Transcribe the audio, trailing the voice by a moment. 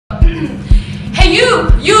Hey you,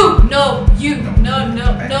 no, you, no,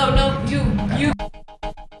 you.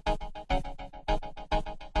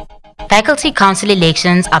 Faculty Council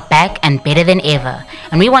elections are back and better than ever,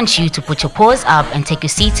 and we want you to put your paws up and take your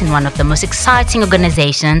seat in one of the most exciting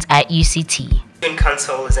organizations at UCT. Student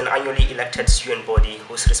Council is an annually elected student body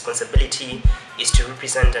whose responsibility is to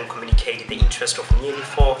represent and communicate the interest of nearly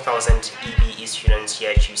 4,000 EBE students here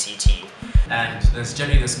at UCT. And there's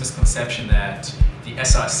generally this misconception that the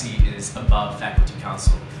SRC is above Faculty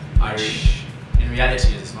Council, which in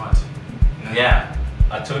reality it is not. Yeah,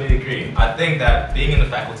 I totally agree. I think that being in the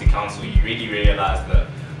Faculty Council, you really realize the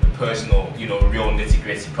personal, real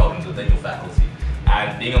nitty-gritty problems within your faculty.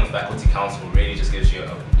 And being on the Faculty Council really just gives you,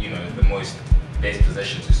 the most best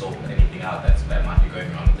position to sort anything out that might be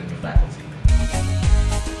going on within your faculty.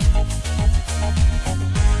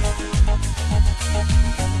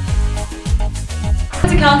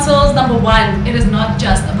 Faculty Council's number one, it is not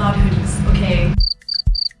just about hoodies, okay?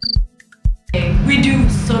 We do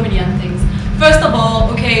so many other things. First of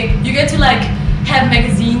all, okay, you get to have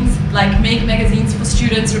magazines, make magazines for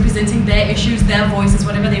students representing their issues, their voices,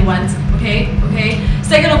 whatever they want, okay?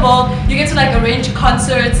 Second of all, you get to arrange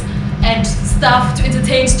concerts and stuff to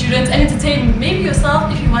entertain students and entertain maybe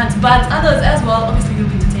yourself if you want, but others as well, obviously you'll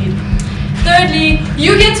be entertained. Thirdly,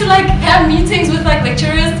 you get to have meetings with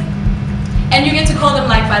lecturers and you get to call them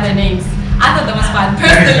by their names. I thought that was fun.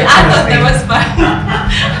 Personally, I thought that was fun.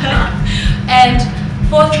 And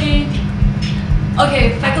fourthly,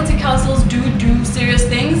 okay, faculty councils do serious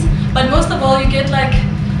things, but most of all, you get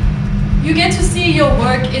to see your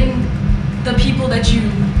work in the people that you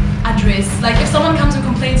address. If someone comes and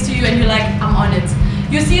complains to you and you're like, I'm on it,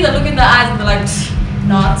 you see the look in their eyes and they're like,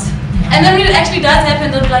 not. And then when it actually does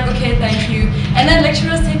happen, they'll be like, okay, thank you. And then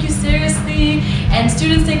lecturers take you seriously and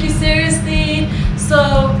students take you seriously. So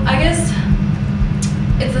I guess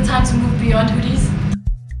it's the time to move beyond hoodies.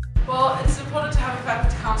 Well, it's important to have a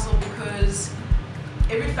faculty council because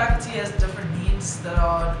every faculty has different needs that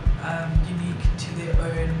are unique to their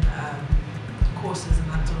own courses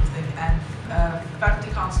and that sort of thing. And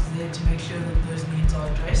faculty council is there to make sure that those needs are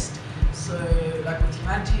addressed. So, with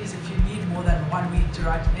humanities, if you need more than 1 week to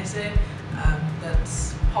write an essay,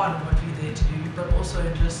 that's part of what we're there to do, but also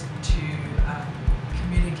just to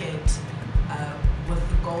communicate with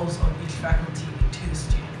the goals of each faculty to the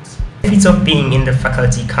students. The benefits of being in the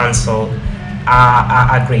Faculty Council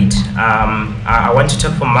are great. I want to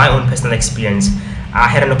talk from my own personal experience. I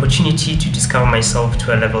had an opportunity to discover myself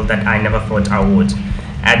to a level that I never thought I would.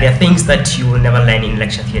 There are things that you will never learn in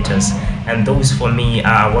lecture theatres, and those for me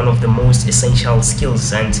are one of the most essential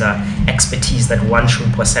skills and expertise that one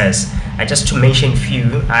should possess. Just to mention a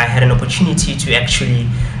few, I had an opportunity to actually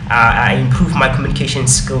improve my communication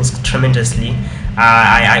skills tremendously.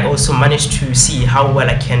 I also managed to see how well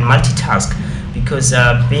I can multitask, because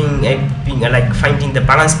finding the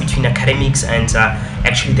balance between academics and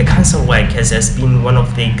actually the council work has been one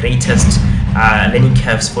of the greatest learning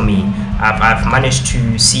curves for me. I've managed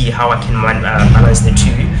to see how I can balance the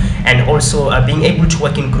two, and also being able to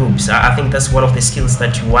work in groups. I think that's one of the skills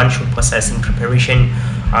that one should possess in preparation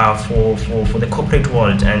for the corporate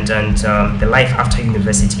world and the life after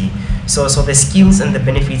university. So the skills and the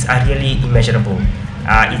benefits are really immeasurable.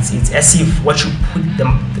 It's as if what you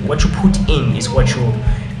put in is what you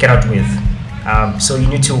get out with. So you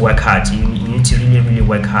need to work hard. You need to really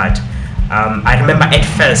work hard. I remember at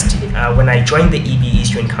first when I joined the EBE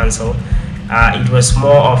Student Council, it was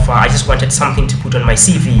more of I just wanted something to put on my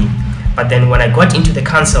CV. But then when I got into the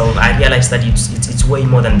council, I realized that it's way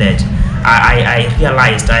more than that. I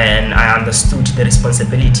realized and I understood the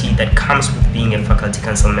responsibility that comes with being a faculty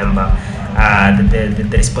council member.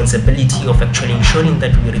 The responsibility of actually ensuring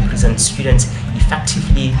that we represent students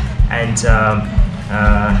effectively and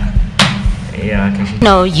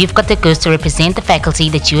No, you've got the goods to represent the faculty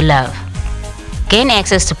that you love. Gain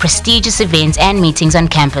access to prestigious events and meetings on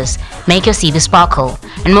campus, make your CV sparkle,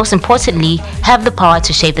 and most importantly, have the power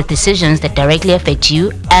to shape the decisions that directly affect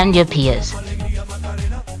you and your peers.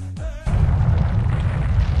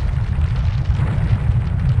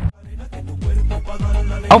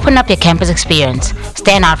 Open up your campus experience,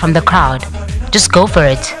 stand out from the crowd. Just go for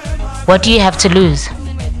it. What do you have to lose?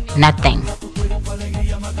 Nothing.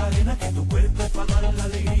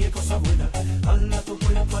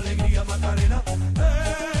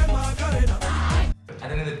 At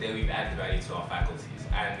the end of the day, we've added value to our faculties,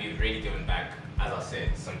 and we've really given back, as I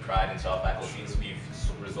said, some pride into our faculties. We've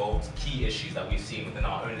resolved key issues that we've seen within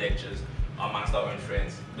our own lectures, amongst our own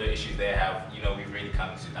friends, the issues they have. We've really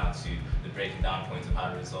come down to the breaking down points of how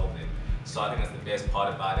to resolve it. So I think that's the best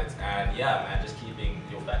part about it. And yeah, man, just keeping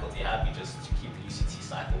your faculty happy, just to keep the UCT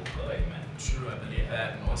cycle going.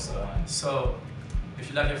 that also. So, if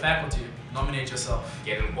you love your faculty, nominate yourself.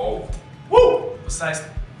 Get involved. Woo! Precisely.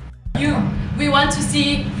 We want to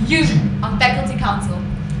see you on Faculty Council.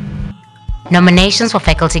 Nominations for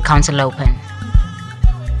Faculty Council open.